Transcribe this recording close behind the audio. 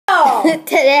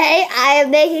Today I am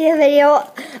making a video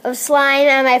of slime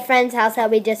at my friend's house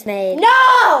that we just made.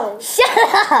 No! Shut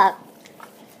up!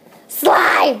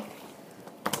 Slime!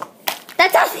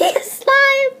 That's how he is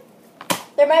slime!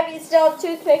 There might be still a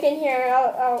toothpick in here.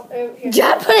 Here.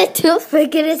 John put a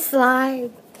toothpick in his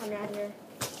slime. I'm out here.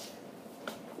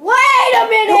 Wait a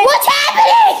minute! What's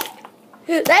happening?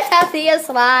 That's how he is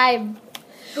slime.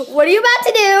 What are you about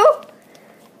to do?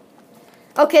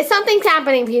 Okay, something's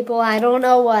happening, people. I don't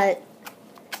know what.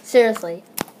 Seriously.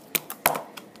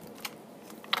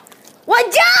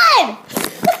 What, John?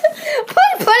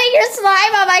 Putting your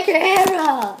slime on my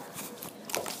camera.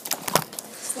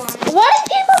 Slime. What are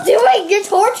people doing? You're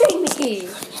torturing me.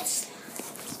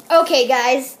 Okay,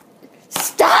 guys.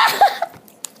 Stop.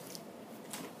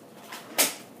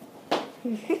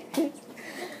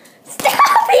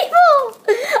 Stop, people.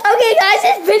 Okay, guys,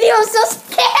 this video is so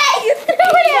scary.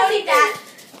 Don't eat that.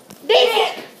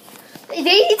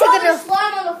 Daisy took There's a...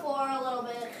 slime on the floor a little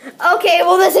bit. Okay,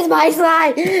 well, this is my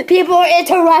slime. People are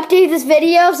interrupting this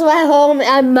video, so at home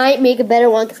I might make a better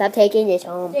one because I'm taking it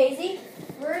home. Daisy,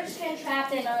 we're just getting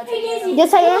trapped in a... Hey, Daisy.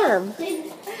 Yes, I am.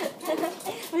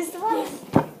 Who's the boss?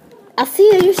 I see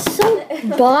you. You're so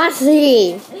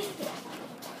bossy.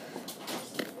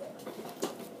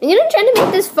 You're gonna try to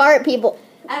make this fart, people.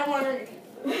 I don't want to...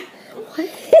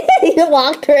 You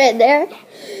locked her in there.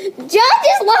 John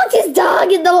just locked his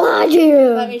dog in the laundry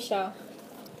room. Let me show.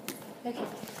 Okay.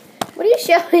 What are you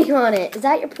showing on it? Is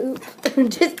that your poop? I'm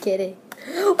just kidding.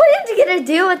 What are you gonna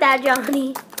do with that,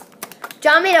 Johnny?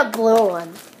 John made a blue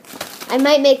one. I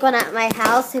might make one at my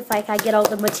house if I can get all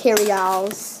the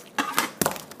materials.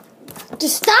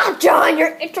 Just stop, John.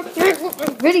 You're interfering with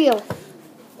my video.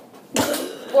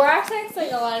 Borax takes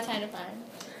like a lot of time to find.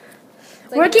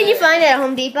 Where can you find it? At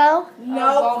Home Depot?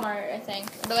 No. Walmart, I think.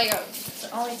 But like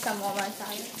only some Walmart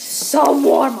have it. Some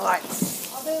Walmarts.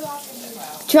 I'll do lots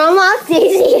of John locked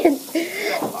Daisy in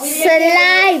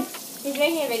slime. He's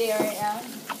making a video right now.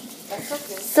 That's so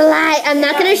good. Slime. I'm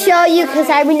not gonna show you because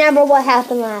I remember what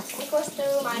happened last time. It goes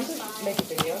through my spine. Make a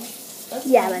video?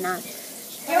 Yeah, but not.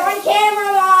 You're on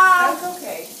camera, Mom! That's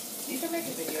okay. You can make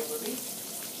a video, Booby.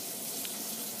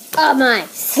 Oh my,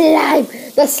 slime.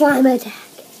 The slime attack.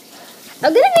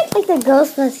 I'm gonna make like the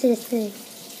Ghostbusters thing.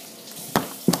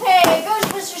 Hey,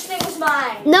 Ghostbusters thing was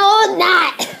mine. No,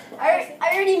 not. I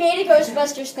already made a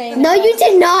Ghostbusters thing. No, you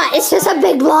did not. It's just a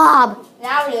big blob.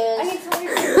 Now it is.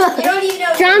 You don't even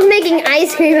know. John's making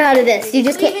ice cream out of this. You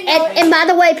just can't. And by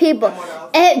the way, people,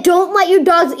 don't let your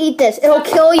dogs eat this. It'll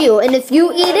kill you. And if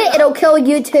you eat it, it'll kill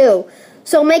you too.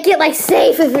 So make it like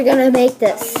safe if you're gonna make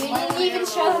this. You didn't even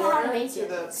show them how to make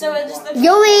it. So it's just the...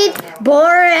 You'll need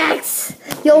borax.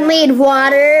 You'll need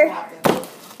water.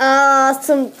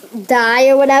 Some dye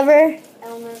or whatever.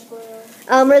 Elmer's glue.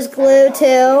 Elmer's glue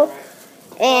too.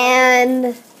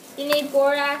 And You need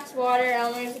borax, water,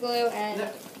 Elmer's glue, and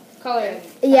color.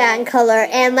 yeah, and color.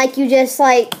 And like you just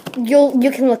like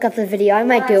you can look up the video. I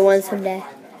might do one someday.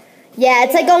 Yeah,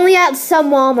 it's like only at some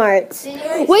Walmarts.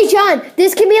 Wait, John,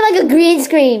 this can be like a green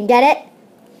screen. Get it?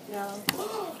 No.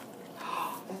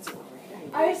 That's a great idea.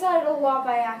 I just added a lot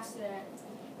by accident.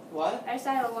 What? I just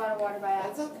added a lot of water by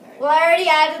That's accident. okay. Well, I already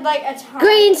added like a ton.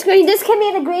 Green screen. This can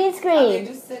be the green Okay, screen.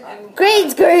 just sit and... Green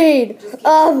screen. Just keep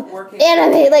working.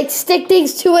 Animate. Like stick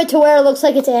things to it to where it looks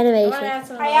like it's I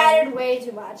animation. added way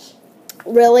too much.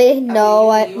 Really? No.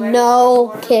 you ready No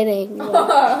for this kidding.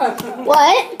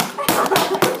 What?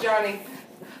 Johnny,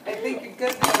 I think you're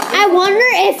good. I wonder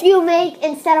if you make,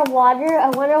 instead of water, I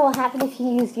wonder what happens if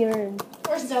you use urine.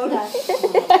 Or soda.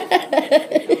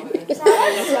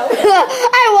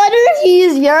 I wonder if you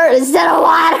use urine instead of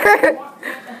water.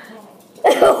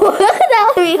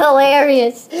 That would be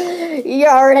hilarious.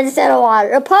 Urine instead of water.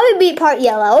 It'll probably be part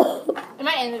yellow. Am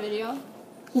I in the video?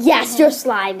 Yes, your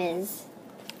slime is.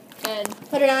 Good.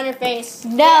 Put it on your face.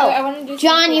 No. I want to do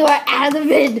John, something you cool. are out of the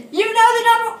vid. You know the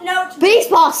number... No.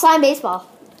 Baseball, slime baseball.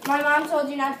 My mom told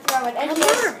you not to throw it. And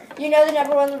yes, you know the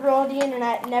number one rule of the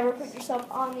internet. Never put yourself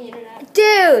on the internet.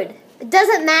 Dude, it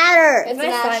doesn't matter. It's So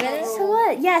national.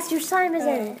 what? Yes, your slime is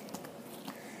in it.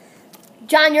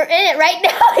 John, you're in it right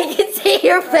now. You can see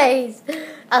your face.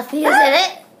 Althea's in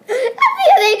it.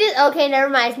 Althea, they just... Okay, never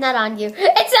mind. It's not on you. It's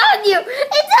on you.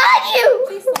 It's on you.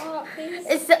 Please stop, please.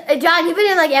 It's John, you've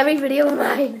been in like every video of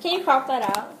mine. Can you crop that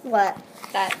out? What?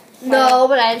 That. No,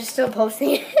 but I'm still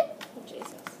posting it. Oh,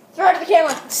 Jesus. Throw it to the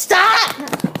camera. Stop!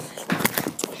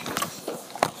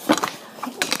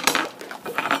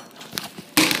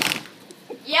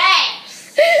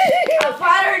 Yes! A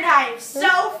butter knife.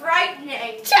 So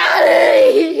frightening.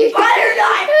 Johnny! Butter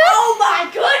knife. Oh my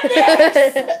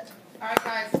goodness. Alright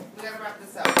guys, we gotta wrap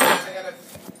this up. I got a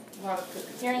lot of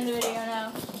cookies. You're in end the video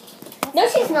now. No,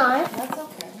 she's not. That's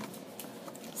okay.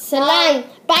 Slime.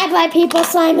 Bye-bye, people.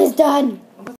 Slime is done.